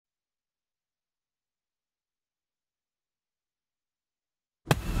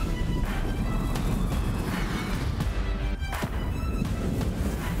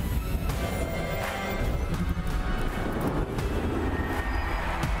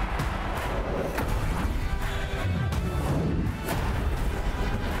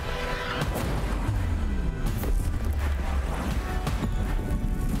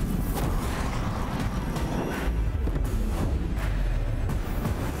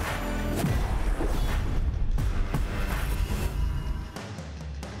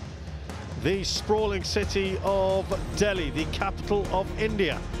The sprawling city of Delhi, the capital of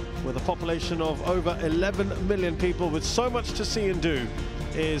India, with a population of over 11 million people with so much to see and do,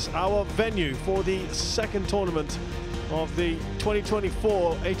 is our venue for the second tournament of the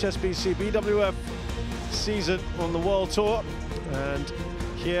 2024 HSBC BWF season on the World Tour. And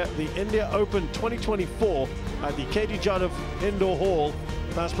here, the India Open 2024 at the KD Jadhav Indoor Hall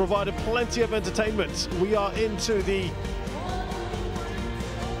has provided plenty of entertainment. We are into the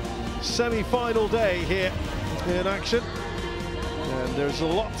semi-final day here in action, and there's a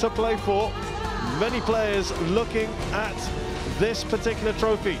lot to play for. Many players looking at this particular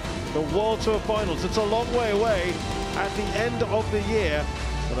trophy, the World Tour Finals. It's a long way away at the end of the year,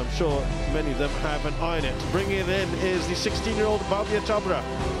 but I'm sure many of them have an eye on it. Bringing it in is the 16-year-old Bhavya Chabra,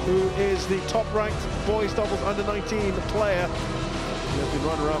 who is the top-ranked boys doubles under-19 player. He has been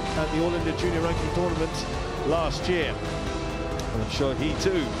runner-up at the All India Junior Ranking Tournament last year. And I'm sure he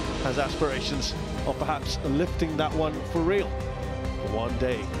too has aspirations of perhaps lifting that one for real one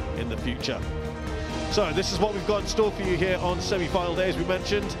day in the future. So this is what we've got in store for you here on semi-final day, as we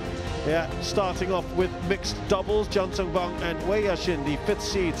mentioned. Yeah, starting off with mixed doubles, Jiang and Wei Yaxin, the 5th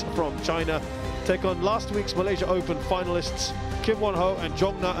seeds from China, take on last week's Malaysia Open finalists Kim Won-ho and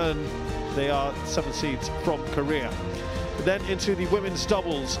Jeong. They are 7 seeds from Korea. Then into the women's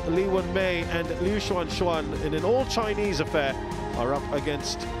doubles, Li Wenmei and Liu Xuan in an all-Chinese affair are up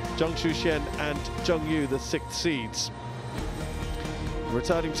against Zheng Shuxian and Zheng Yu, the 6th seeds.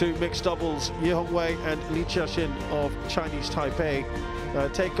 Returning to mixed doubles, Ye Hongwei and Li Jiaxin of Chinese Taipei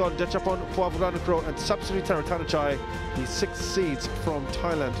take on Dechapon Puavuranakro and Sapsuri Teratanachai, the 6th seeds from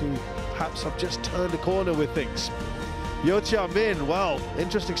Thailand, who perhaps have just turned a corner with things. Yo Chia Min, well,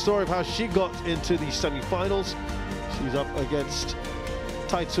 interesting story of how she got into the semi-finals. She's up against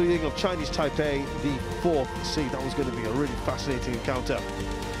Tai Tsuying of Chinese Taipei, the 4th seed. That was going to be a really fascinating encounter.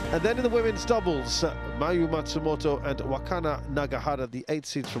 And then in the women's doubles, Mayu Matsumoto and Wakana Nagahara, the 8th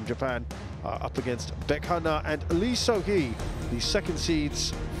seeds from Japan, are up against Baek-hana and Lee So-hee, the 2nd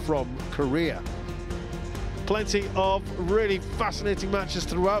seeds from Korea. Plenty of really fascinating matches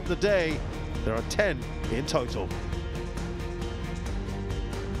throughout the day. There are 10 in total.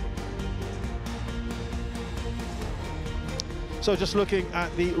 So just looking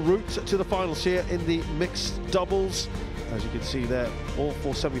at the route to the finals here in the mixed doubles, as you can see there, all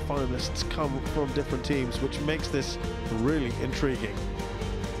 4 semi-finalists come from different teams, which makes this really intriguing.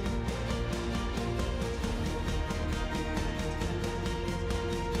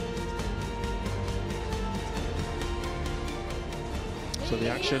 So the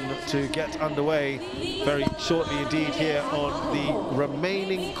action to get underway very shortly indeed here on the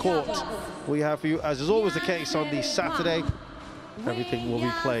remaining court we have for you, as is always the case on the Saturday. Everything will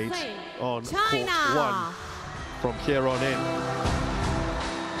be played on court 1 from here on in.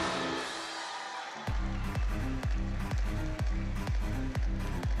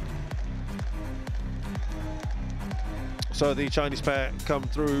 So the Chinese pair come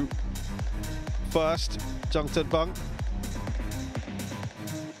through first, Zhang Tenbang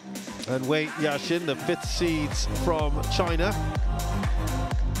and Wei Yaxin, the 5th seeds from China.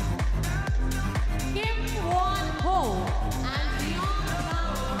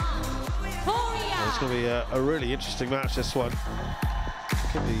 It's going to be a really interesting match, this one.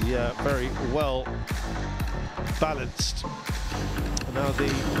 Could be very well balanced. And now the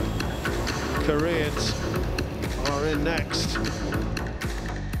Koreans are in next.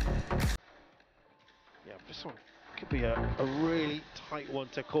 Yeah, this one could be a really tight one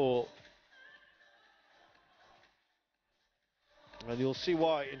to call. And you'll see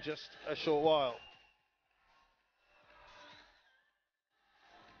why in just a short while.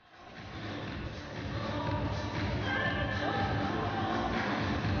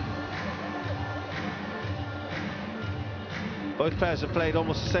 Both pairs have played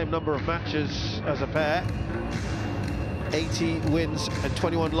almost the same number of matches as a pair. 80 wins and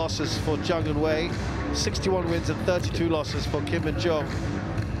 21 losses for Jiang and Wei. 61 wins and 32 losses for Kim and Jeong.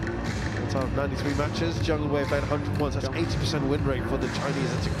 Total 93 matches. Jiang and Wei played 100 once. That's 80% win rate for the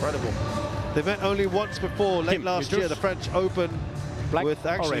Chinese. That's incredible. They met only once before, late last year, the French Open, with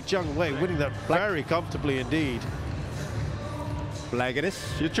actually Jiang and Wei winning that very comfortably indeed. Black it is.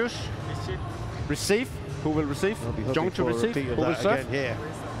 You choose. Receive. Who will receive? Jeong to receive. Who will serve? Here.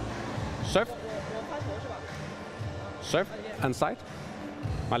 Serve. Serve and side.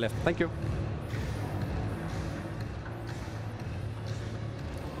 My left. Thank you.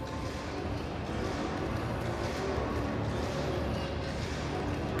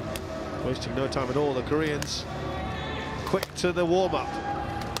 Wasting no time at all, the Koreans. Quick to the warm-up.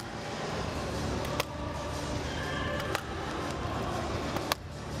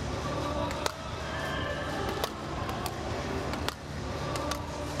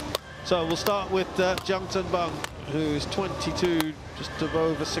 So we'll start with Jiang, who's 22, just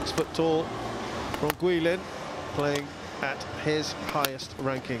over 6 foot tall, from Guilin, playing at his highest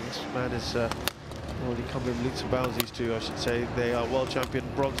rankings. Man is already come in leaps and bounds, these two, I should say. They are world champion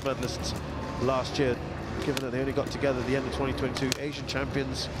bronze medalists last year, given that they only got together at the end of 2022. Asian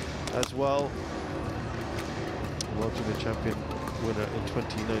champions as well. World junior champion winner in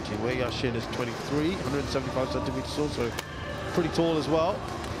 2019. Wei Yaxin is 23, 175 centimeters, also pretty tall as well.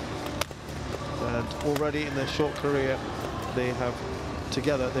 And already in their short career, they've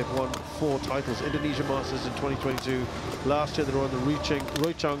won 4 titles. Indonesia Masters in 2022. Last year they were on the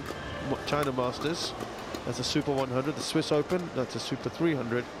Ruichang China Masters. That's a Super 100. The Swiss Open, that's a Super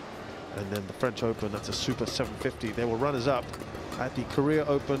 300. And then the French Open, that's a Super 750. They were runners-up at the Korea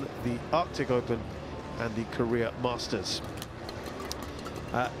Open, the Arctic Open, and the Korea Masters.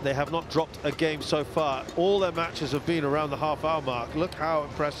 They have not dropped a game so far. All their matches have been around the half-hour mark. Look how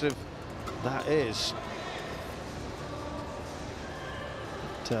impressive that is.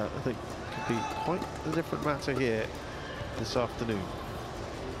 I think it could be quite a different matter here this afternoon.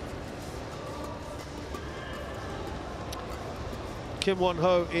 Kim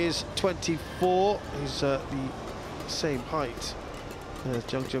Won-ho is 24. He's the same height as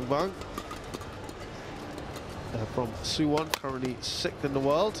Jiang Bang. From Suwon, currently 6th in the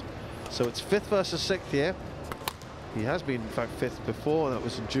world. So it's 5th versus 6th here. He has been, in fact, 5th before, and that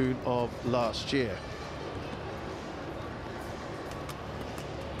was in June of last year.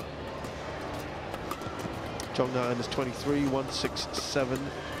 Jeong is 23, 167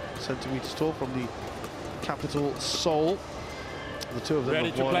 centimeters tall, from the capital Seoul. The two of them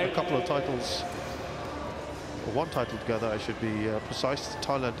have won a couple of titles, or one title together, I should be precise, the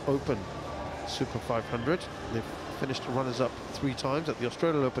Thailand Open Super 500. They've finished runners-up 3 times at the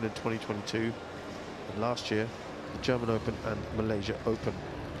Australian Open in 2022, and last year the German Open and Malaysia Open.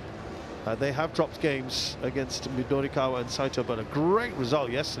 They have dropped games against Midorikawa and Saito, but a great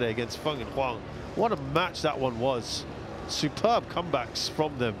result yesterday against Feng and Huang. What a match that one was. Superb comebacks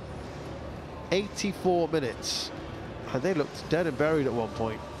from them. 84 minutes. And they looked dead and buried at one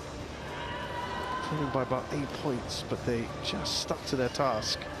point, trailing by about 8 points, but they just stuck to their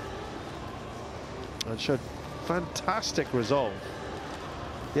task and showed fantastic resolve.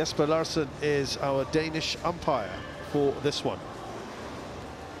 Jesper Larsen is our Danish umpire for this one.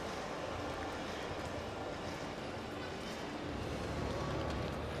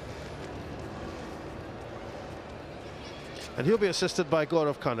 And he'll be assisted by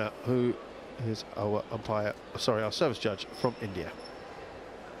Gaurav Khanna, who is our umpire, sorry, our service judge from India.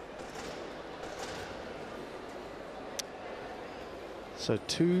 So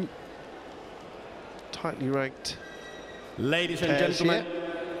 2 tightly ranked ladies and gentlemen,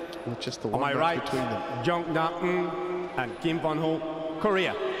 with just the one on my right, between them. Jeong and Kim Won-ho,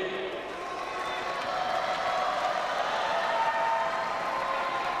 Korea.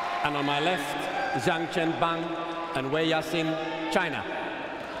 And on my left, Jiang Bang and Wei Yaxin, China.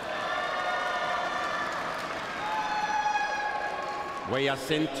 Wei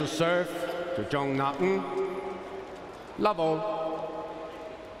Yaxin to serve to Jeong Na-eun. Love all.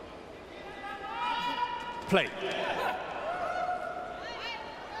 Play.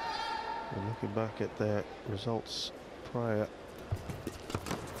 And looking back at their results prior,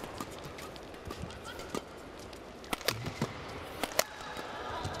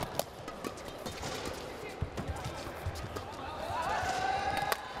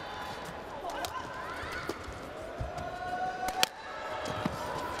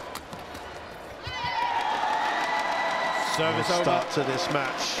 service the over. start to this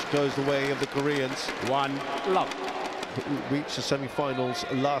match goes the way of the Koreans. 1-love. Who reached the semi-finals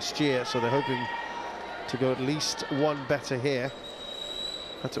last year, so they're hoping to go at least one better here.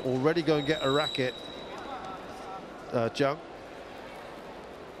 Had to already go and get a racket, Jiang.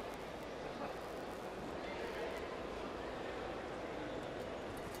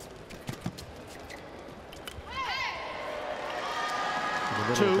 In the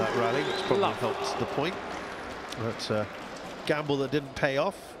middle of that rally, which probably helped the point. That's a gamble that didn't pay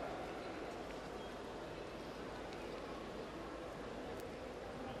off.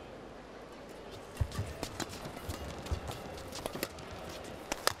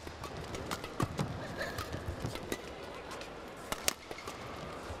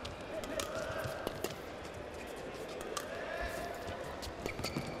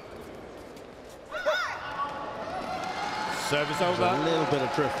 Service over. A little bit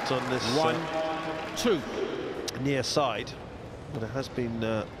of drift on this 1-2 near side, but it has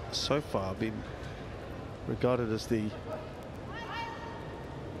been so far been regarded as the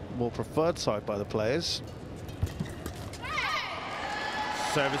more preferred side by the players.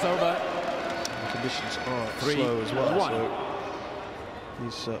 Service over. The conditions are 3, slow as well.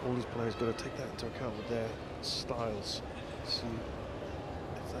 1. So all these players got to take that into account with their styles. See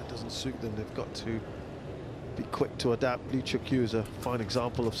if that doesn't suit them, they've got to be quick to adapt. Lee Chuk-yu is a fine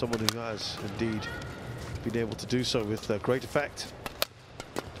example of someone who has indeed been able to do so with great effect.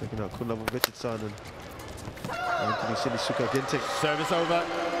 Taking out Kunlama Vichitsan and Anthony Sinisuka Ginting. Service over.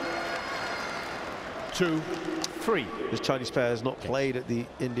 2-3. This Chinese pair has not played at the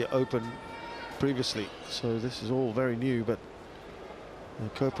India Open previously, so this is all very new, but they're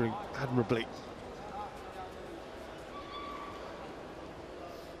coping admirably.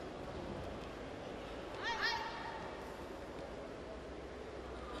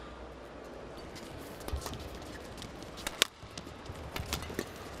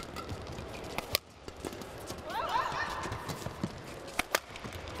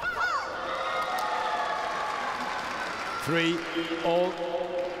 Three all.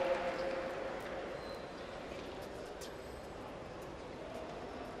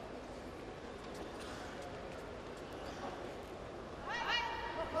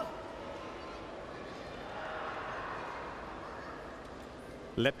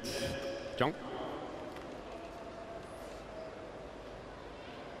 Left, Jeong.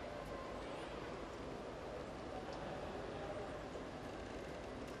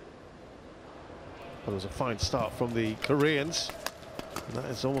 Well, it was a fine start from the Koreans, and that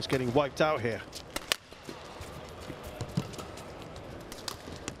is almost getting wiped out here.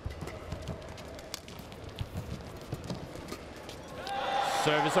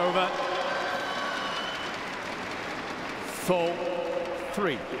 Service over.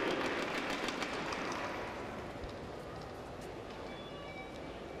 4-3.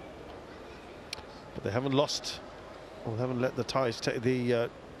 But they haven't lost, or they haven't let the Thais take the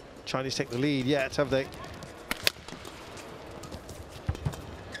Chinese take the lead yet, have they?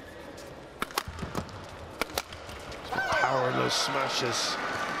 Power in those smashes.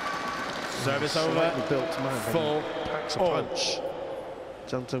 Service over. Built man, 4 packs a all. punch.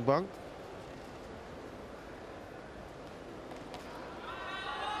 Jiang Teng-bang.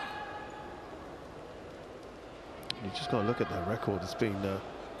 You just got to look at their record. It's been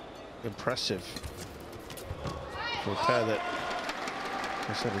impressive for a pair that, like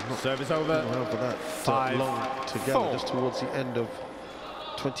I said, is not Service over. around for that 5, long together. 4. Just towards the end of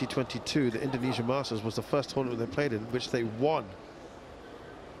 2022, the Indonesia Masters was the first tournament they played in which they won.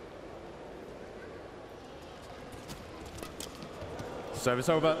 Service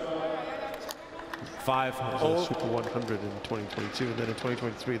over. 5 all. Super 100 in 2022, and then in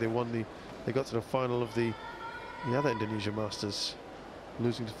 2023 they won the. They got to the final of the other Indonesia Masters,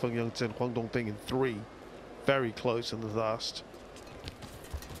 losing to Feng Yang Zhen, Huang Dongping in 3. Very close in the last.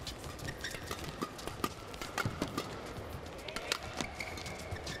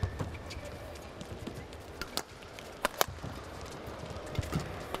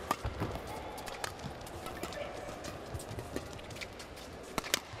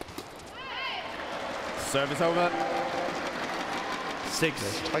 Service over. 6.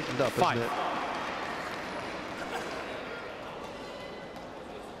 It's tightened up, 5. isn't it?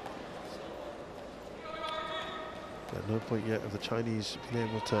 At no point yet of the Chinese being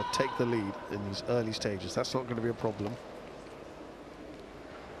able to take the lead in these early stages. That's not going to be a problem.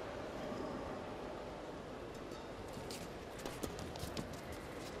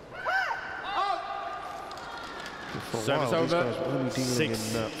 For a Service while, these over. guys were only dealing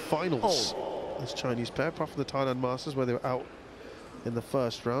 6 in finals. This Chinese pair, apart from the Thailand Masters, where they were out in the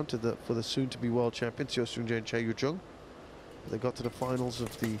first round for the soon-to-be world champions, Seo Seung-jae and Chae Yu-jung. They got to the finals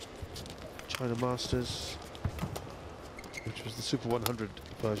of the China Masters, which was the Super 100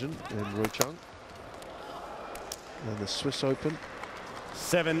 version in Rochang. And the Swiss Open.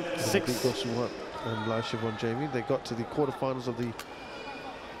 7, 6. Beat Go Sung-hwan and Lai Shivon Jamie. They got to the quarterfinals of the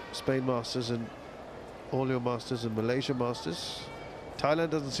Spain Masters and Orleo Masters and Malaysia Masters. Thailand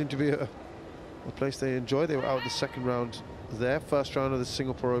doesn't seem to be a place they enjoy. They were out in the second round there. First round of the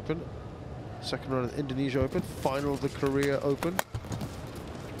Singapore Open. Second round of the Indonesia Open. Final of the Korea Open.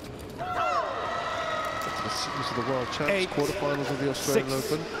 These are the world champs. 8, Quarterfinals of the Australian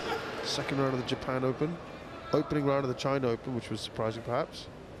 6. Open. Second round of the Japan Open. Opening round of the China Open, which was surprising perhaps.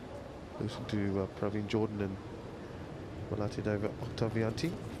 Losing to Praveen Jordan and Malati Deva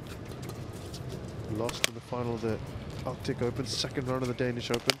Octavianti. Lost in the final of the Arctic Open. Second round of the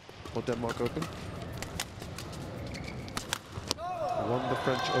Danish Open, or Denmark Open. Won the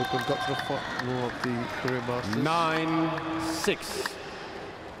French Open, got to the final of the Korean Masters. 9, 6.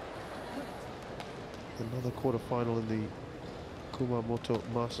 Another quarter-final in the Kumamoto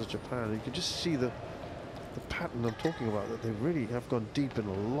Masters Japan. You can just see the the pattern I'm talking about, that they really have gone deep in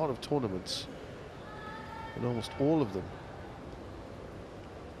a lot of tournaments, in almost all of them,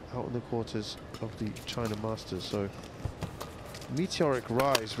 out in the quarters of the China Masters. So meteoric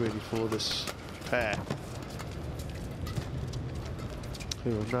rise really for this pair,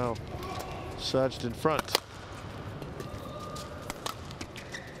 who have now surged in front.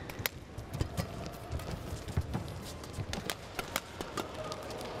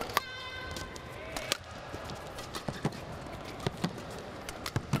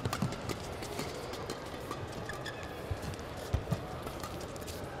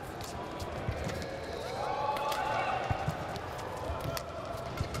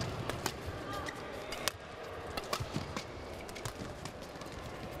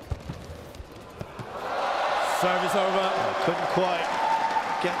 Service over. Couldn't quite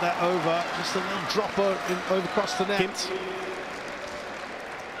get that over. Just a little drop over across the net.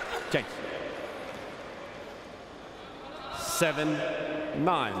 Jiang.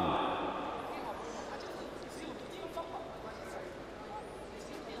 7-9.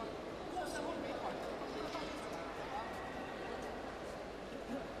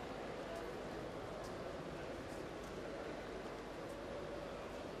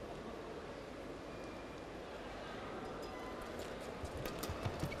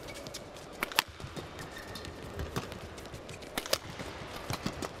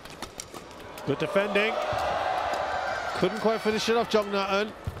 Good defending. Couldn't quite finish it off, Jeong.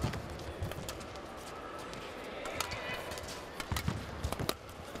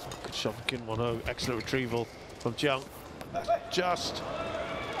 Good shot from Kim Won-ho. Excellent retrieval from Jiang. Just.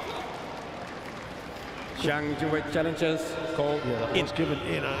 Jiang duet challenges. Call that was given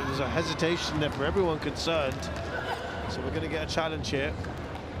in. There's a hesitation there for everyone concerned. So we're going to get a challenge here.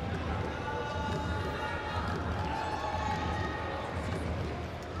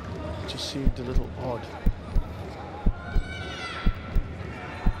 Just seemed a little odd.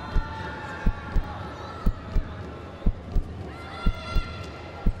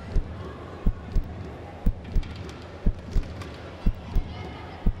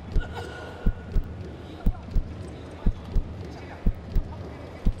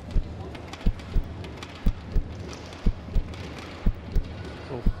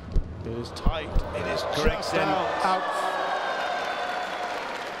 Oh, it is tight. It is just out.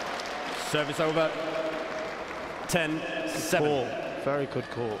 Service over. 10-7. Very good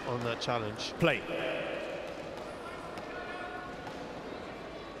call on that challenge. Play.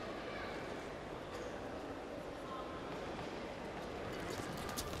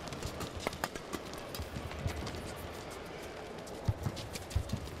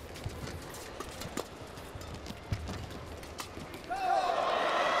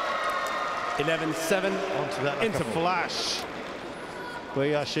 Onto that like a flash.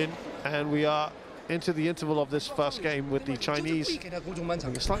 Yashin, and we are into the interval of this first game with the Chinese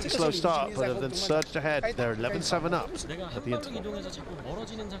having a slightly slow start, but have then surged ahead. They're 11-7 up at the interval.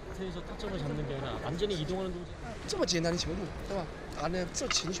 这么简单的球路，对吧？打呢，这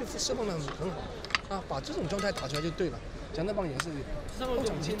情绪释放得很好啊，把这种状态打出来就对了。蒋德邦也是。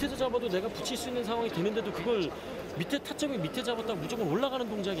 밑에서 잡아도 내가 붙일 수 있는 상황이 되는데도 그걸 밑에 타점이 밑에 잡았다고 무조건 올라가는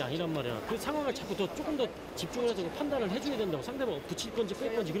동작이 아니란 말이야. 그 상황을 자꾸 조금 더 집중을 해서 판단을 해줘야 된다고. 상대방 붙일 건지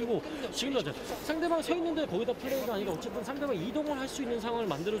뺄 건지. 그리고 지금 맞아. 상대방 서 있는데 거기다 플레이가 아니라 어쨌든 상대방 이동을 할 수 있는 상황을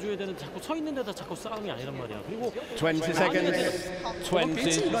만들어줘야 되는데 자꾸 서 있는 데다 자꾸 싸움이 아니란 말이야. 그리고 20 seconds.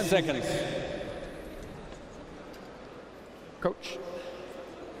 20 seconds. Coach.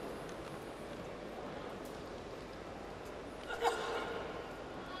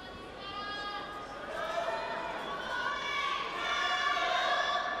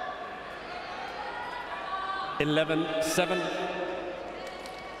 Eleven, 7.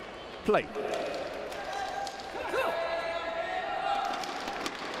 Play.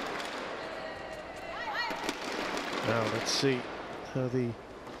 Now let's see how the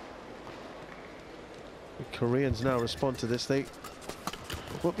Koreans now respond to this. They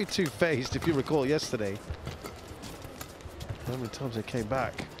won't be too phased. If you recall yesterday, how many times they came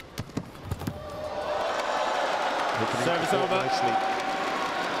back. Service over. Nicely.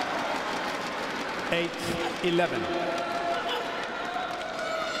 8-11.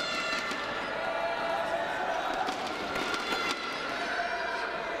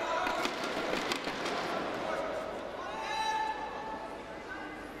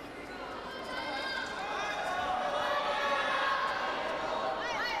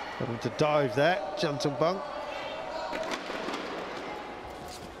 Having to dive there, Jeong Bang.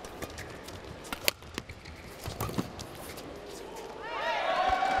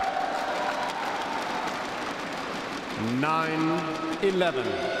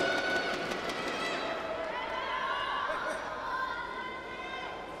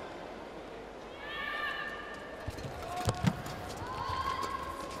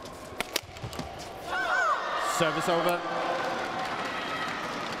 Service over.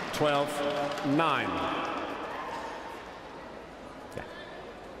 12-9. Yeah.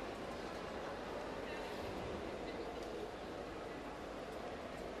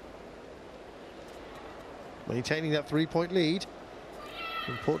 Maintaining that 3-point lead.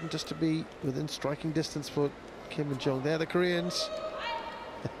 Important just to be within striking distance for Kim and Jeong. They're the Koreans.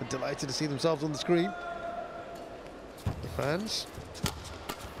 Delighted to see themselves on the screen. The fans.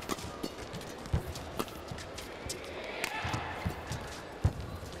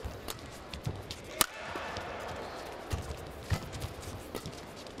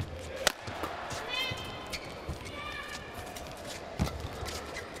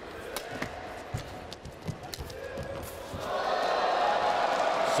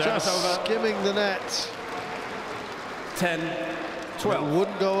 Just skimming the net. 10-12.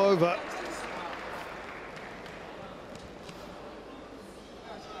 Wouldn't go over.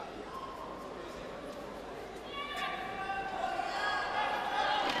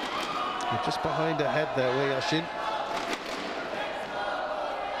 We're just behind her head there, Wei Yashin.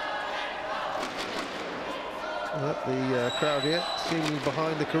 The crowd here seemingly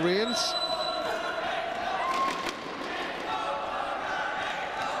behind the Koreans.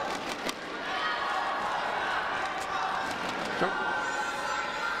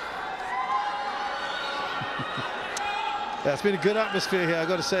 Yeah, it's been a good atmosphere here, I've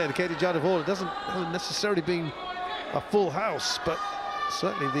got to say, the Katie Jada Hall. It hasn't necessarily been a full house, but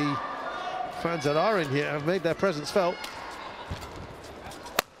certainly the fans that are in here have made their presence felt.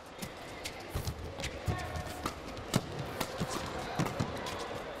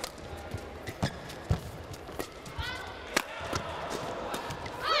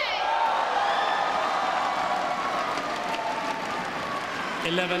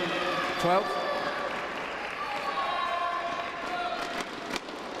 Eleven, 12.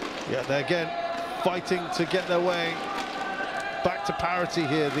 Yeah, they're again fighting to get their way back to parity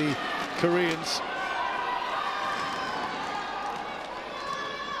here, the Koreans.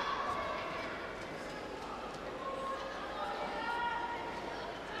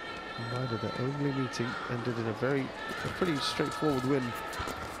 Neither their only meeting ended in a pretty straightforward win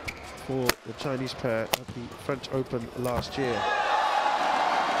for the Chinese pair at the French Open last year.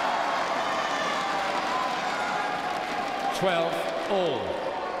 12-all.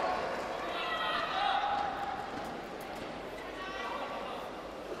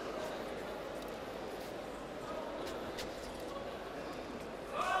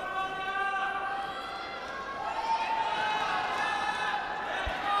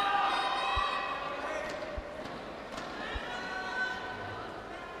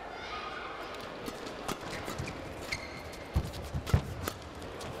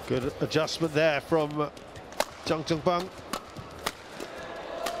 Good adjustment there from Jeong Bang.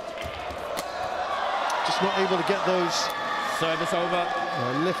 Just not able to get those service over.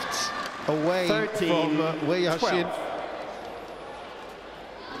 Lifts away from Wei Yashin.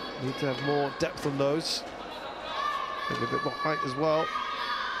 Need to have more depth on those. Maybe a bit more height as well.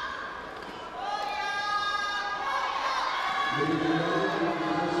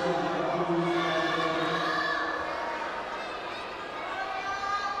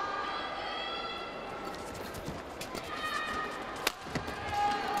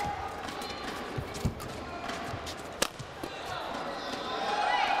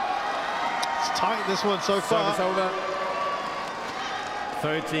 Tight this one so far. Service over.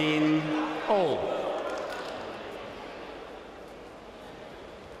 13-all.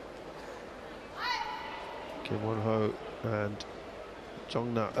 Kim Won-ho and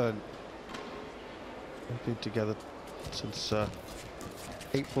Jong Na-eun have been together since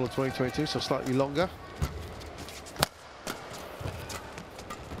April of 2022, so slightly longer.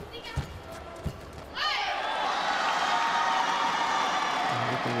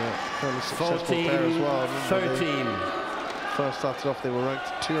 Fairly successful pair as well. 13. First started off, they were ranked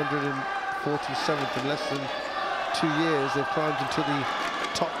 247th in less than 2 years. They've climbed into the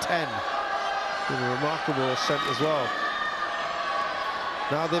top 10 in a remarkable ascent as well.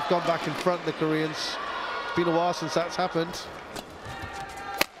 Now they've gone back in front, the Koreans. It's been a while since that's happened.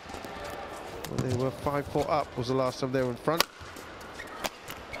 When they were 5-4 up was the last time they were in front.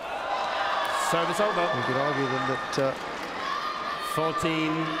 Service over. You could argue then that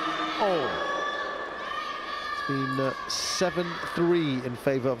 14-all. It's been 7-3 in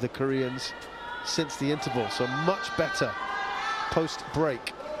favour of the Koreans since the interval, so much better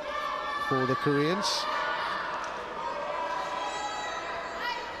post-break for the Koreans.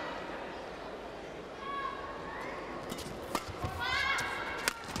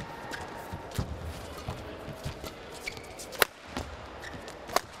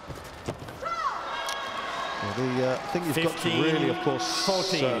 The thing you've got to really, of course,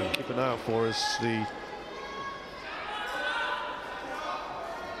 14. keep an eye out for is the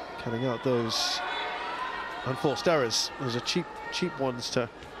cutting out those unforced errors. Those are cheap ones to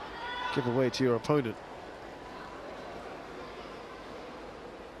give away to your opponent.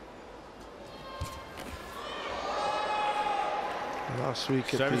 Last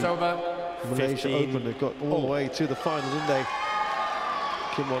week at the Malaysia Open, they got all the way to the final, didn't they?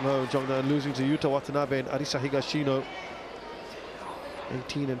 Kim Won-ho, Jeong losing to Yuta Watanabe and Arisa Higashino.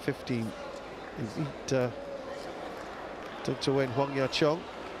 18 and 15. They beat Dr. Wen Hwang Ya-cheong,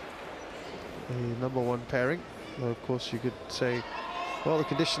 the #1 pairing. Though of course you could say, well, the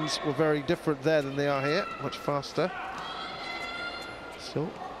conditions were very different there than they are here, much faster.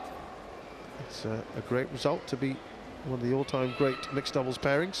 Still, it's a great result to be one of the all-time great mixed doubles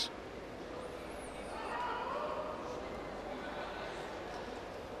pairings.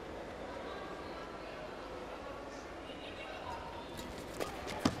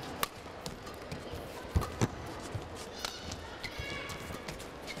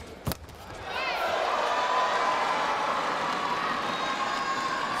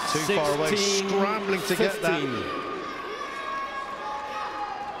 Too far away, scrambling to 15. Get that.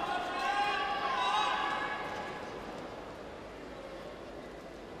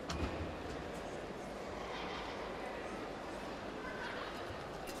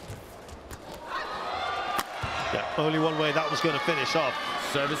 Yeah, only one way that was going to finish off.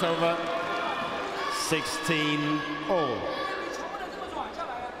 Service over. 16 all.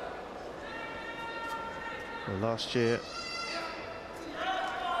 Well, last year,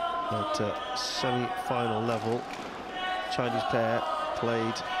 at semi-final level, Chinese pair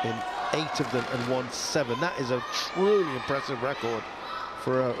played in 8 of them and won 7. That is a truly impressive record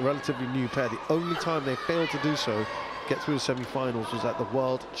for a relatively new pair. The only time they failed to do so, get through the semi-finals, was at the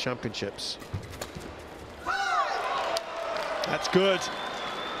World Championships. That's good.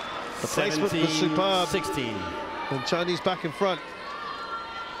 The placement was superb. 16. And Chinese back in front.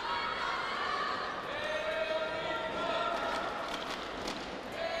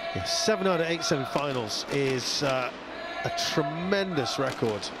 Yeah, 7 out of 8 semi-finals is a tremendous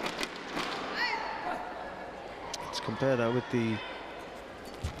record. Let's compare that with the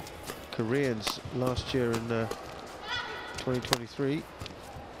Koreans last year in 2023.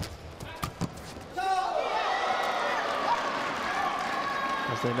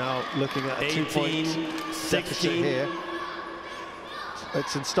 As they're now looking at a 2-point deficit here.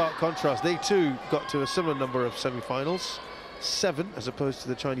 It's in stark contrast. They too got to a similar number of semi-finals. 7 as opposed to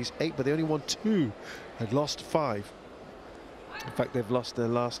the Chinese 8, but they only won 2 and lost 5. In fact, they've lost their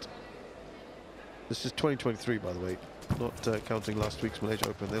last, this is 2023 by the way, not counting last week's Malaysia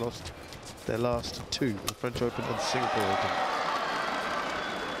Open. They lost their last 2, the French Open and the Singapore Open.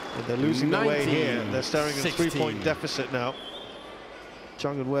 And they're losing their way here. They're staring at a 3-point deficit now.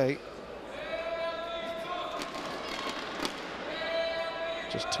 Jiang and Wei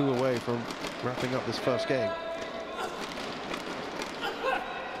just 2 away from wrapping up this first game.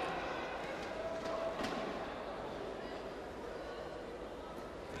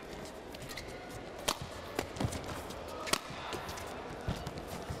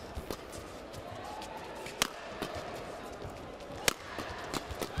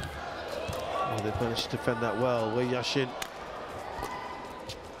 They've managed to defend that well. Wei Yashin.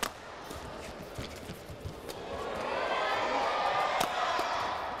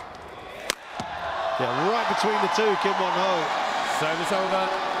 Yeah, right between the two, Kim Won-ho. Service over.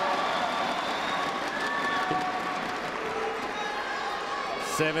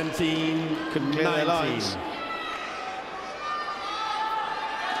 17, couldn't clear their lines.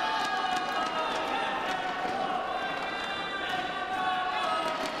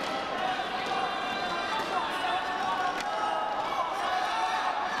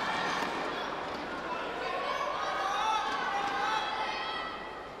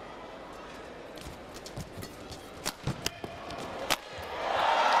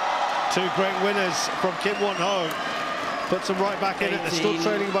 Two great winners from Kim Won-ho. Puts them right back in it. They're still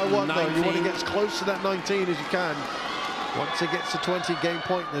trailing by 1 though. You want to get as close to that 19 as you can. Once it gets to 20 game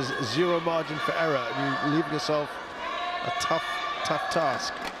point, there's 0 margin for error, and you're leaving yourself a tough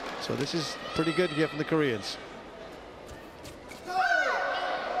task. So this is pretty good here from the Koreans.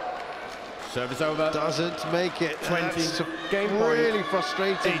 Service over. Doesn't make it. 20. That's Game really point.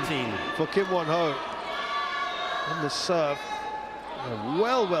 frustrating 18. for Kim Won-ho. On the serve,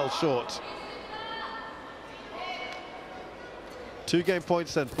 well short. 2 game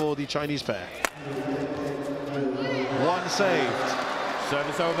points then for the Chinese pair. 1 saved.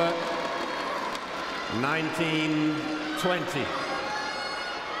 Service over. 19-20.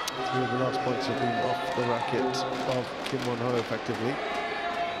 Three of the last points have been off the racket of Kim Won-ho, effectively.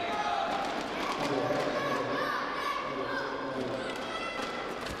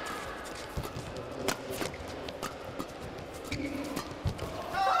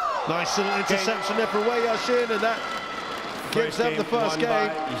 Nice little interception there from Wei Yaxin, and that gives them the first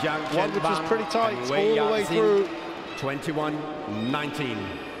game. One which was pretty tight all the way through. 21-19.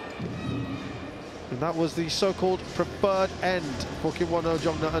 And that was the so-called preferred end for Kim Won-ho,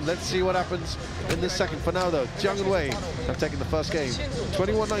 Jeong, and let's see what happens in the second. For now, though, Jiang and Wei have taken the first game,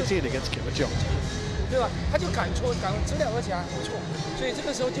 21-19 against Kim and Jeong. 对吧？他就敢错，敢知了而且还不错，所以这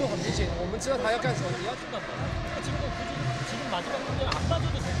个时候就很明显，我们知道他要干什么。你要知道，지금 마지막 공격을 안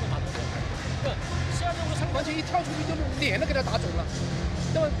맞아도 될 것 같은데. 그러니까 시야적으로 상반身一跳出去就脸都给他打肿了，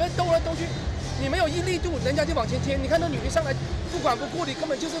对吧？兜来兜去，你没有一力度，人家就往前贴。你看那女的上来不管不顾，你根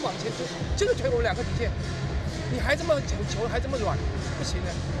本就是往前推，这个推我们两个底线。你还这么球还这么软，不行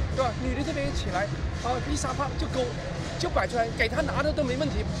的，对吧？女的这边起来啊，一撒泡就勾，就摆出来，给他拿的都没问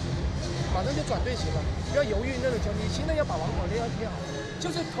题。 马上就转队形了，不要犹豫那种球。你现在要把网口要贴好，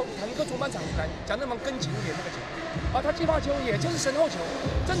就是腾个中半场来，讲那么跟紧一点那个球。啊，他计划球也就是身后球，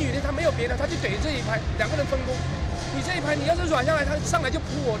这女的她没有别的，她就怼这一拍，两个人分工。你这一拍，你要是软下来，她上来就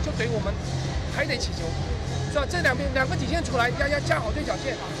扑我，就怼我们，还得起球，是吧？这两个底线出来，压好对角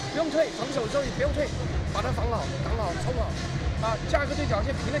线，不用退，防守的时候你不用退，把它防好、挡好、冲好，啊，加个对角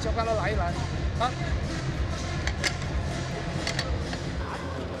线，平着球杆都来一来，啊。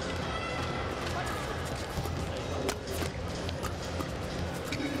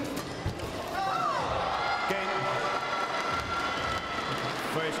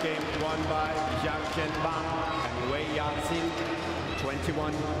 First game won by Jiang and Wei Yaxin,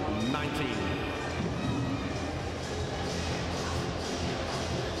 21-19.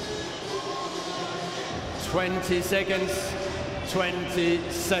 "20 seconds, 20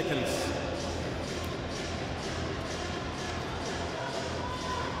 seconds."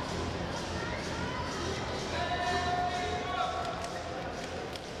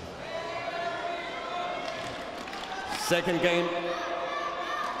 Second game.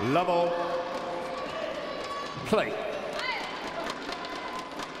 Level play.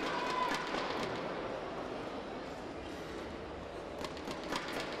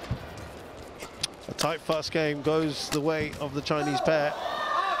 A tight first game goes the way of the Chinese pair.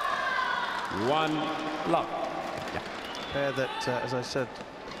 1 love. Yeah. Pair that, as I said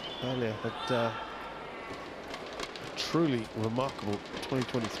earlier, had a truly remarkable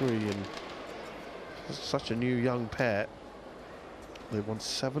 2023, and such a new young pair. They won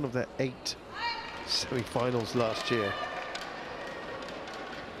 7 of their 8 semi-finals last year.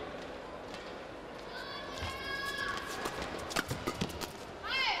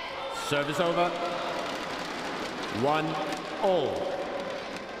 Service over. 1-all.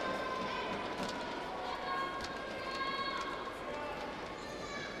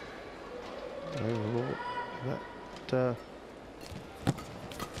 Overall, that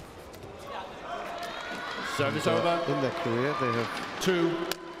service over. In their career, they have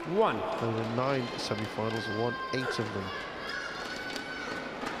 2-1. over 9 semi-finals and won 8 of them.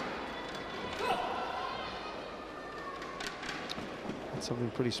 That's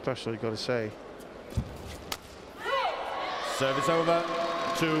something pretty special, you've got to say. Service over.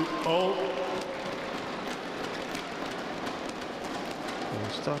 2-all.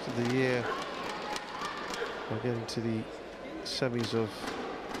 We started the year by getting to the semis of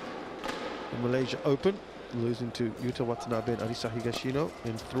the Malaysia Open, losing to Yuta Watanabe and Arisa Higashino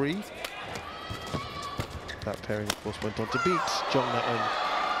in 3. That pairing, of course, went on to beat Jeong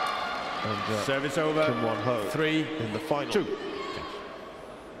and service over. Kim Won-ho 3 in the final. 2.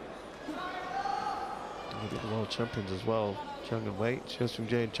 The world champions as well, Jiang and Wei, Choi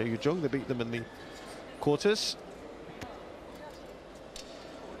Seung-jae and Chae Yoo-jung. They beat them in the quarters.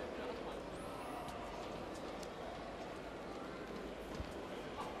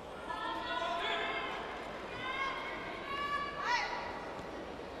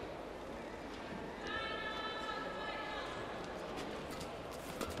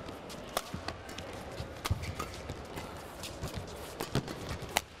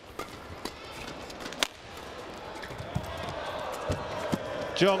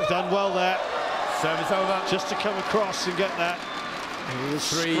 Jeong done well there. Service over. Just to come across and get that. He was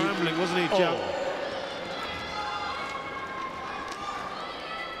scrambling, wasn't he, Jiang?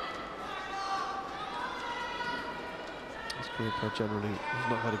 His career generally has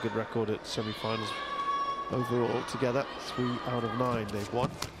not had a good record at semi-finals overall together. 3 out of 9 they've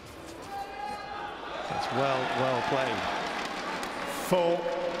won. That's well played.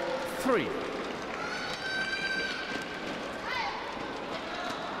 4-3.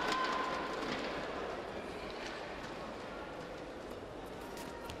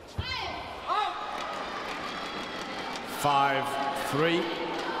 5-3.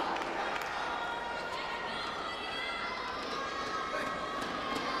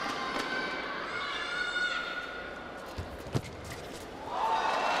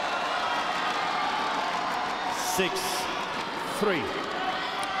 Three.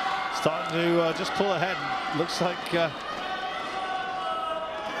 Starting to just pull ahead. Looks like maybe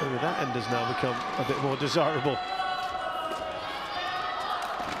that end has now become a bit more desirable.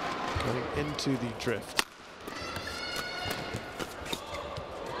 Going into the drift.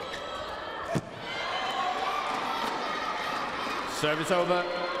 Service over.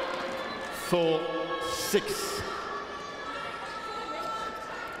 4-6.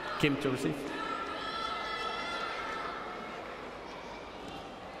 Kim to receive.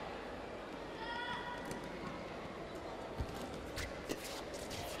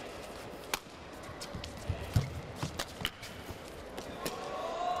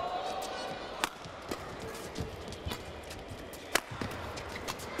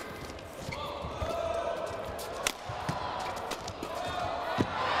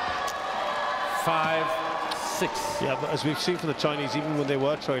 Yeah, but as we've seen from the Chinese, even when they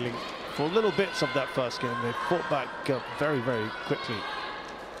were trailing for little bits of that first game, they fought back very, very quickly.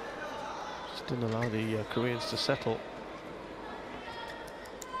 Just didn't allow the Koreans to settle.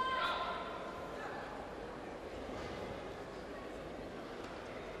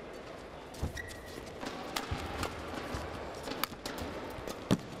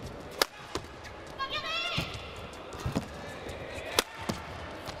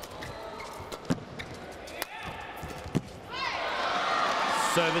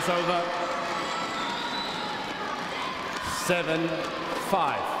 Service over.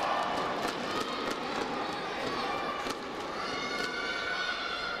 7-5.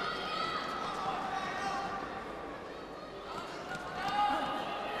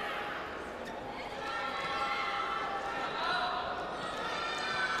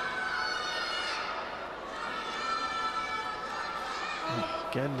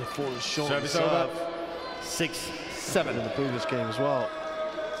 Again, they fall short. Service over. 6-7 in the previous game as well.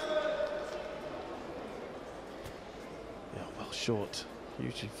 Yeah, well short.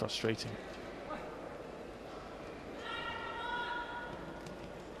 Hugely frustrating.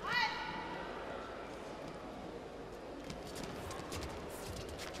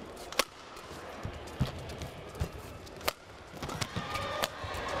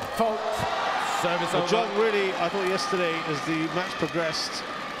 Fault. Service over. Jeong really, I thought yesterday, as the match progressed,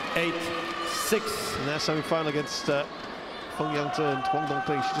 8-6 in their semi-final against Feng Yangte and Huang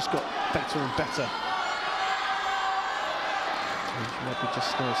Dongping, she just got better and better. And she might be just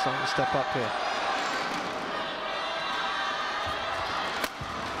starting to step up here.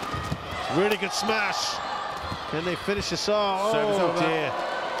 Really good smash. Can they finish this off? Oh dear.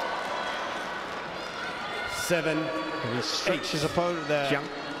 7. And he stretched his opponent there, Jiang.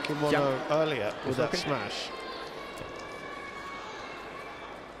 Kim Won-ho, earlier with that okay. smash.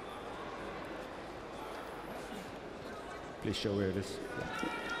 Please show where it is.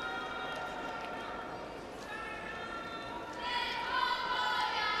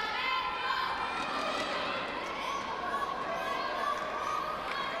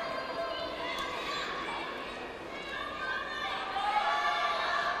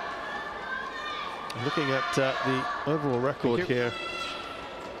 Looking at the overall record here.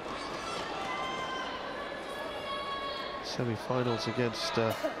 Semi-finals against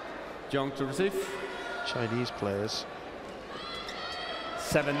Jeong to receive. Chinese players.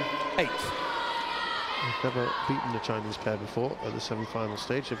 7-8. They've never beaten a Chinese pair before at the semi-final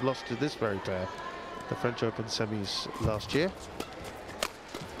stage. They've lost to this very pair, the French Open semis last year.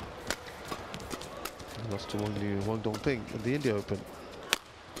 They lost to Huang Dongping at the India Open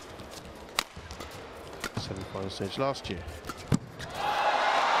semi-final stage last year.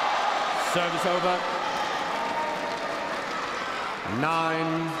 Service over.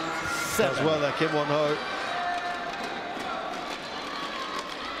 9-7. As well there, Kim Won-ho.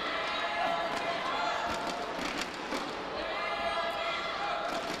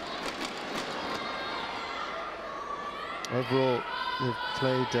 Overall, they've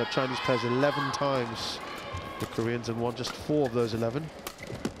played Chinese pairs 11 times, the Koreans, and won just 4 of those 11.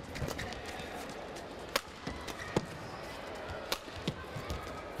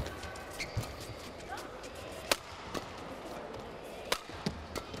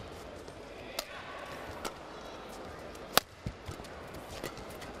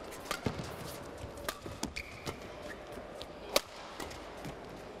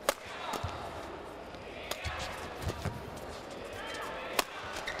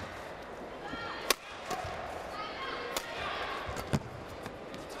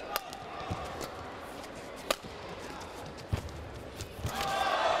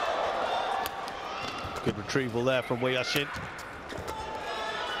 Good retrieval there from Wei Yashin.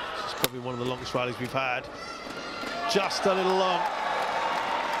 This is probably one of the longest rallies we've had. Just a little long.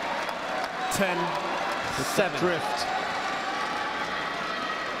 10-7. Drift.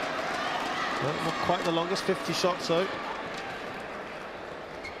 Well, not quite the longest, 50 shots though.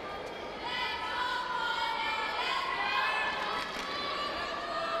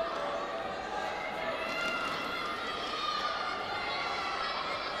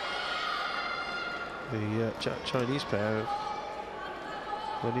 The Chinese pair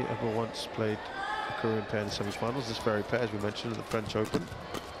have only ever once played a Korean pair in the semi-finals. This very pair, as we mentioned, at the French Open.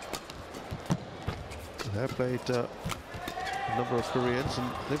 They have played a number of Koreans, and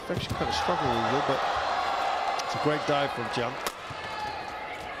they've actually kind of struggled a little, but it's a great dive from Jiang.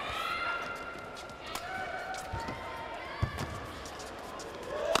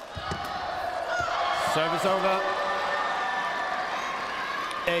 Service over.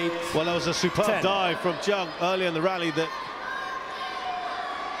 8. Well, that was a superb 10. dive from Jeong early in the rally that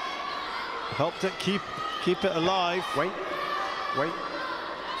helped it keep it alive. Wait.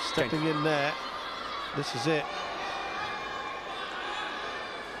 Stepping in there. This is it.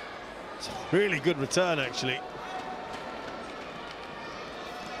 It's a really good return, actually.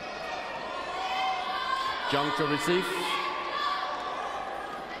 Jeong to receive.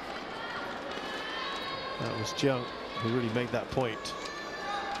 That was Jiang who really made that point.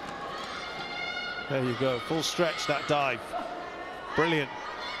 There you go, full stretch, that dive. Brilliant.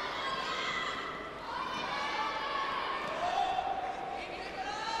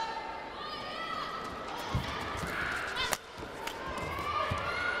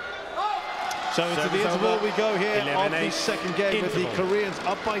 So into the interval we go here on the second game with the Koreans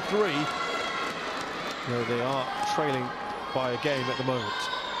up by 3. No, they are trailing by a game at the moment.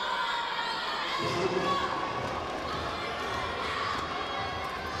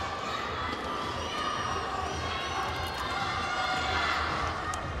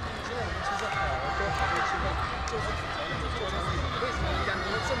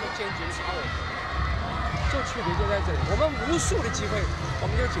无数的机会，我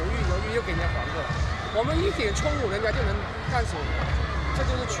们就犹豫又给人家还过来。我们一点错误，人家就能干死我们，这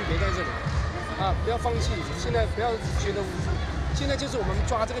就是区别在这里。啊，不要放弃，现在不要觉得无助，现在就是我们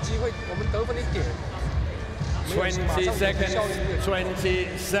抓这个机会，我们得分的点。 20 seconds.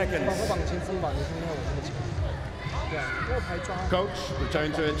 20 seconds. 往前冲吧，你看看我这个球。对啊，给我拍抓。Coach,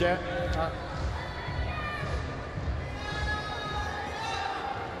 return to a jet. 啊。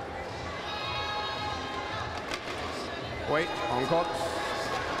 Wait, on court.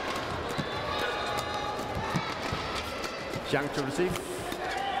 Jiang to receive.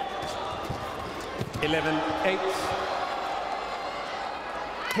 11-8.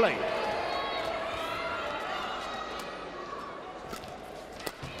 Play.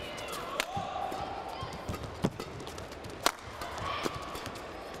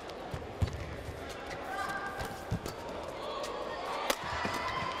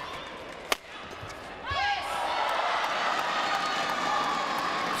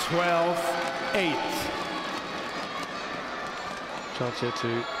 Chance here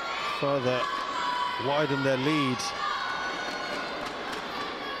to further widen their lead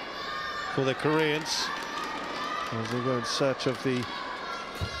for the Koreans as they go in search of the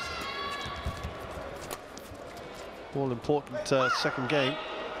all-important second game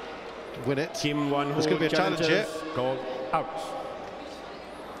to win it. Team one. There's going to be a challenge here. Called out.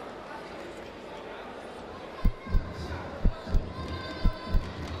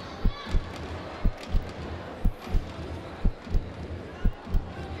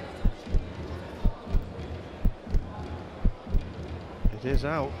 It is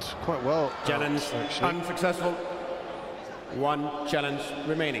out quite well. Challenge unsuccessful. 1 challenge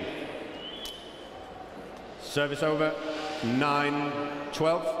remaining. Service over.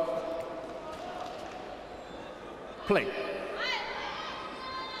 9-12. Play.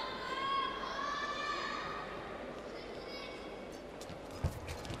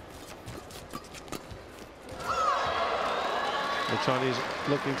 The Chinese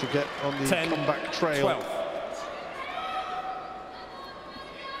looking to get on the 10, comeback trail. 12.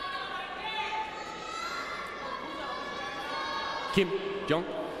 Kim, Jeong.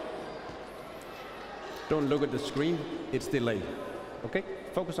 Don't look at the screen, it's delayed. Okay,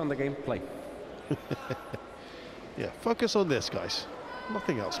 focus on the game, play. Yeah, focus on this, guys.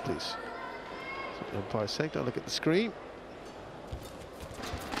 Nothing else, please. So umpire saying, don't look at the screen.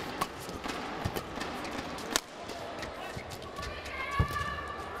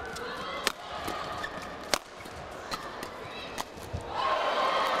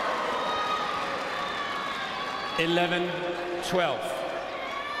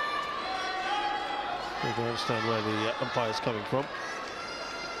 I don't understand where the umpire is coming from.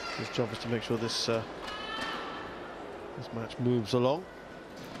 His job is to make sure this this match moves along.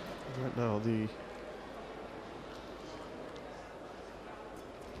 Right now, the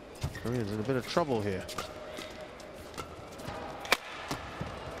Koreans in a bit of trouble here.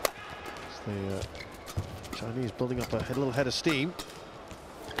 It's the Chinese building up a little head of steam.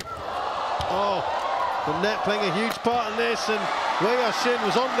 Oh, the net playing a huge part in this, and Shin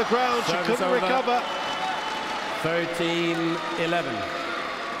was on the ground. She couldn't recover. 13-11.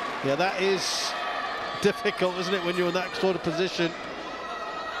 Yeah, that is difficult, isn't it, when you're in that sort of position?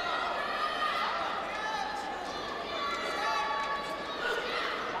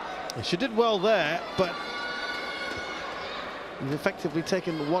 She did well there, but you've effectively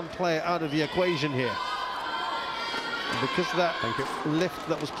taken one player out of the equation here. And because of that lift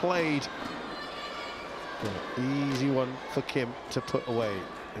that was played, easy one for Kim to put away.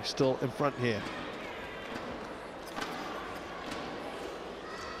 They're still in front here.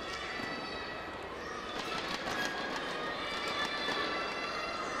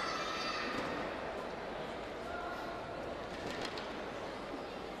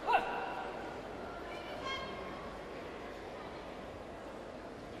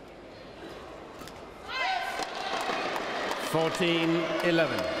 (14-11).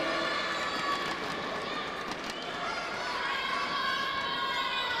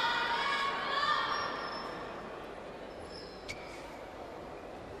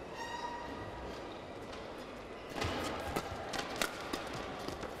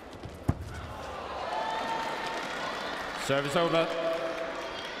 Service over.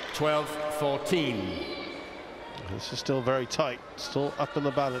 12-14. This is still very tight. Still up in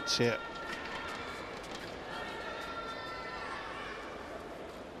the balance here.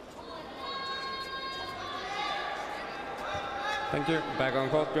 Thank you. Back on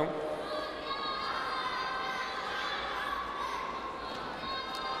court, Jeong.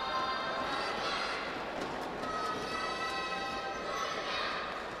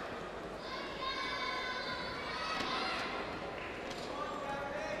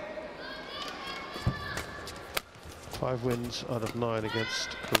 Five wins out of 9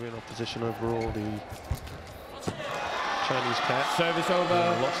 against Korean opposition overall. The Chinese pair. Service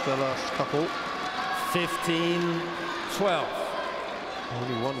over. Lost their last couple. 15-12.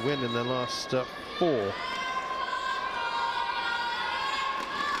 Only one win in their last 4. For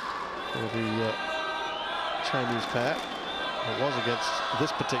the Chinese pair. It was against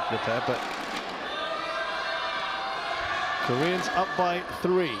this particular pair, but Koreans up by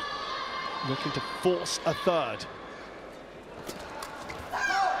 3, looking to force a third.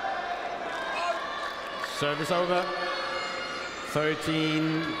 Service over.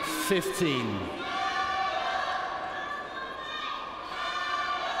 13-15.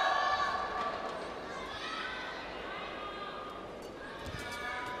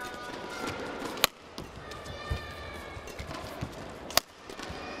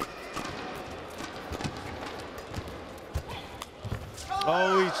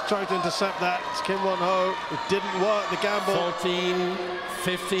 Oh, he's trying to intercept that. It's Kim Won-ho. It didn't work, the gamble.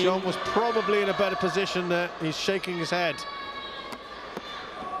 14-15. Jeong was probably in a better position there. He's shaking his head.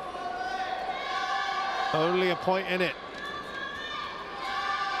 Only a point in it.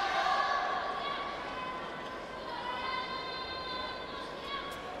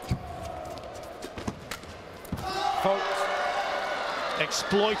 Fault.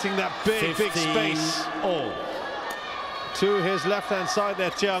 Exploiting that big space. All. To his left-hand side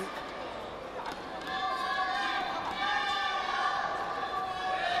there, Jiang.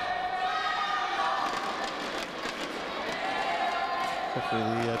 Hopefully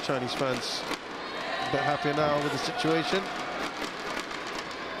the Chinese fans a bit happier now with the situation.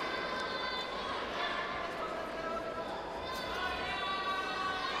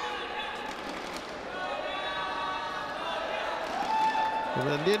 And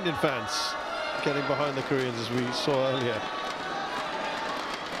then the Indian fans getting behind the Koreans, as we saw earlier.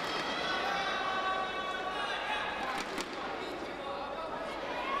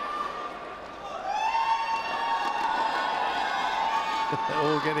 They're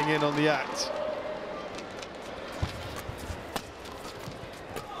all getting in on the act.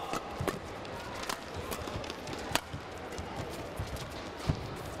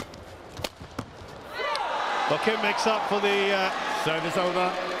 Well, Kim makes up for the service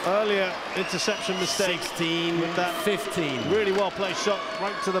over. Earlier interception mistake. 16-15. Really well placed shot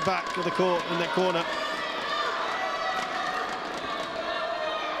right to the back of the court in that corner.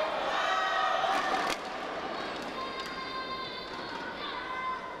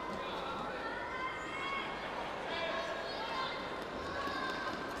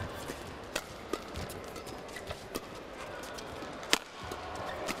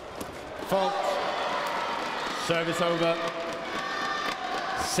 fault. Service over.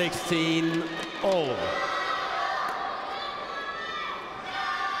 16-all.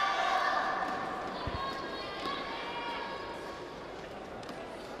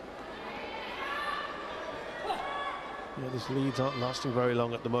 Yeah, these leads aren't lasting very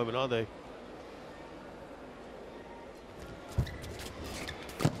long at the moment, are they?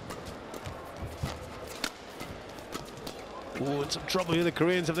 Oh, in some trouble here, the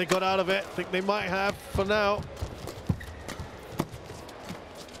Koreans. Have they got out of it? I think they might have for now.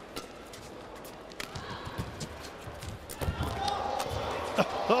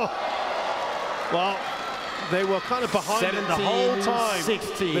 Well, they were kind of behind it the whole time.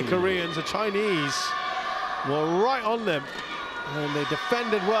 16. The Koreans, the Chinese were right on them, and they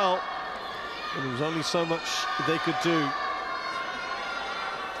defended well, and there was only so much they could do.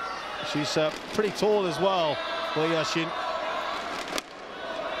 She's pretty tall as well, Yashin.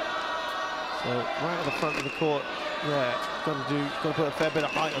 So right at the front of the court, yeah, got to put a fair bit of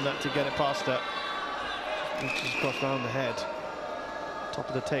height on that to get it past her. Just across round the head. Top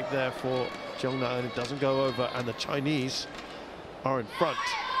of the tape there for Jeong, and it doesn't go over, and the Chinese are in front.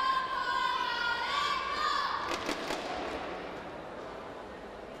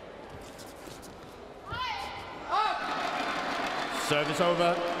 Service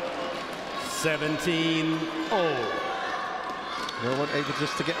over. 17-all. No one able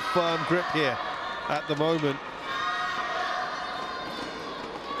just to get a firm grip here at the moment.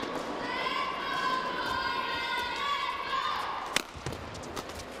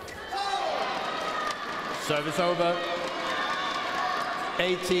 Service over.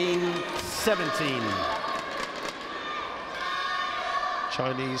 18-17.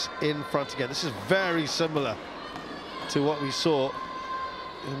 Chinese in front again. This is very similar to what we saw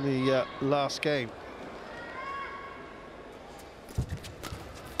in the last game.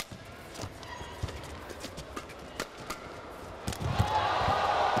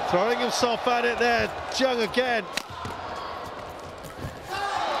 Throwing himself at it there, Jiang again.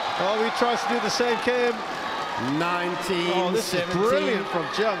 Oh, he tries to do the same, Kim. 19-17. Oh, this is brilliant from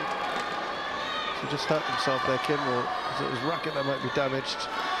Jiang. He just hurt himself there, Kim, or is it his racket that might be damaged?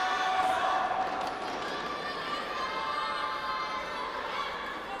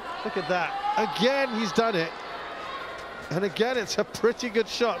 Look at that. Again, he's done it. And again, it's a pretty good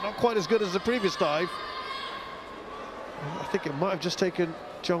shot. Not quite as good as the previous dive. I think it might have just taken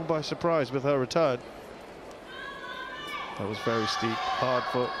Jeong by surprise with her return. That was very steep. Hard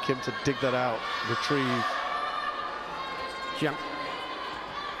for Kim to dig that out, retrieve. Jiang.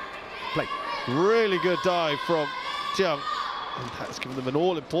 Play. Really good dive from Jiang. And that's given them an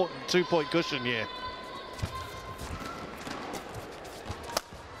all-important two-point cushion here.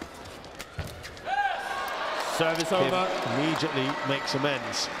 Service Kim over. immediately makes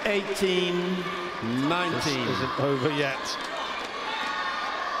amends. 18-19. This isn't over yet.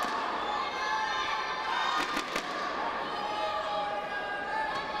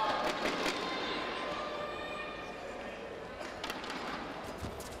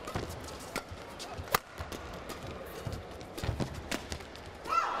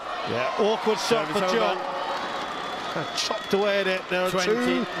 Yeah, awkward shot for Jeong. Chopped away at it. There are 20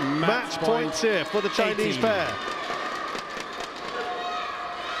 two match points here for the Chinese 18. pair.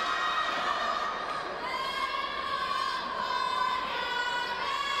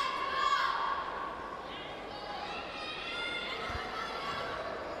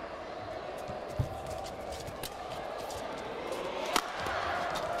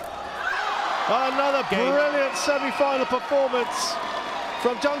 Another brilliant semi-final performance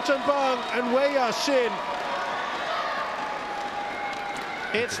from Jeong and Yashin.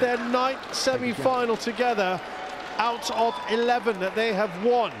 It's their 9th semi-final together out of 11 that they have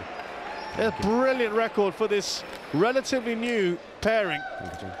won. A brilliant record for this relatively new pairing.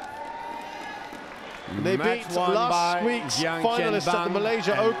 They beat last week's finalists at the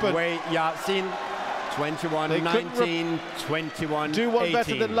Malaysia Open. Yashin, 21-19, 21-18. Do one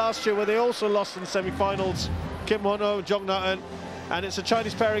better than last year, where they also lost in the semi-finals. Kim Won-ho and Jeong Na-eun. And it's a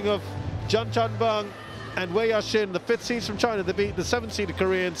Chinese pairing of Jeong and Yashin, the 5th seeds from China. They beat the 7th seeded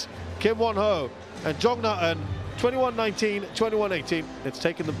Koreans, Kim Won-ho and Jeong Na-eun, 21-19, 21-18. It's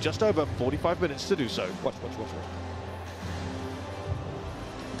taken them just over 45 minutes to do so. Watch.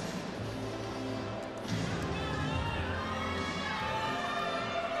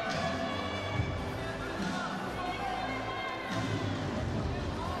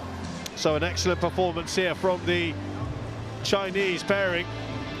 So an excellent performance here from the Chinese pairing,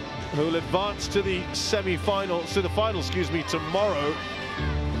 who will advance to the semi-finals, to the final, excuse me, tomorrow.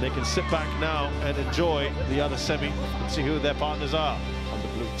 And they can sit back now and enjoy the other semi and see who their partners are on the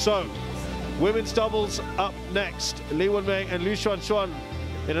blue. So Women's doubles up next. Li Wenmei and Liu Xuanxuan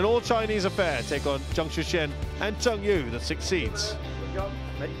in an all-Chinese affair take on Zhang Shuxian and Zheng Yu, the 6 seeds.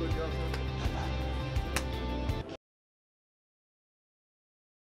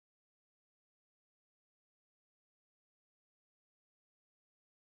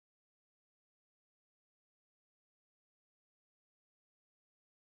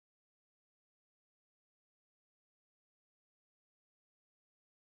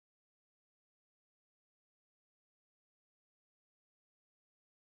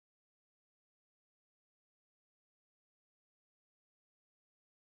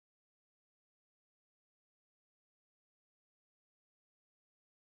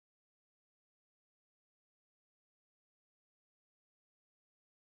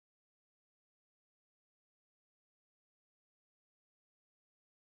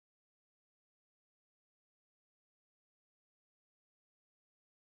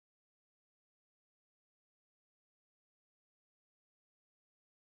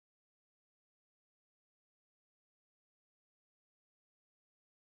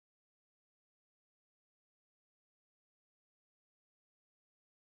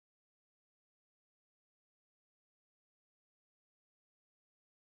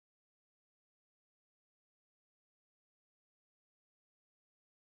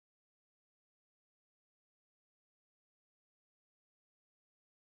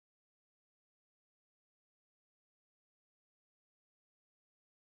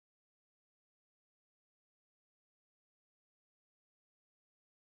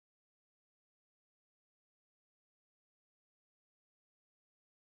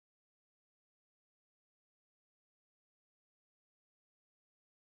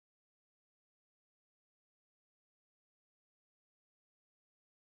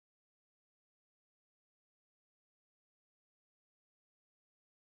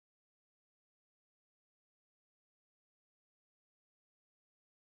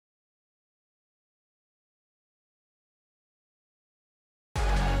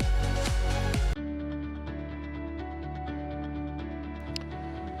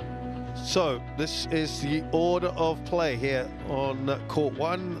 So this is the order of play here on court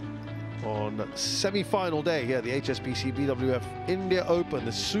 1 on semi-final day here, the HSBC BWF India Open,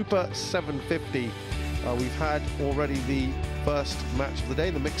 the Super 750. We've had already the first match of the day,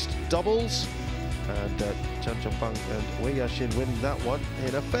 the mixed doubles, and Chan Chongpang and Wei Yaxin winning that one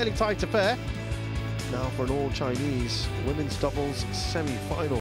in a fairly tight affair. Now for an all-Chinese women's doubles semi-final.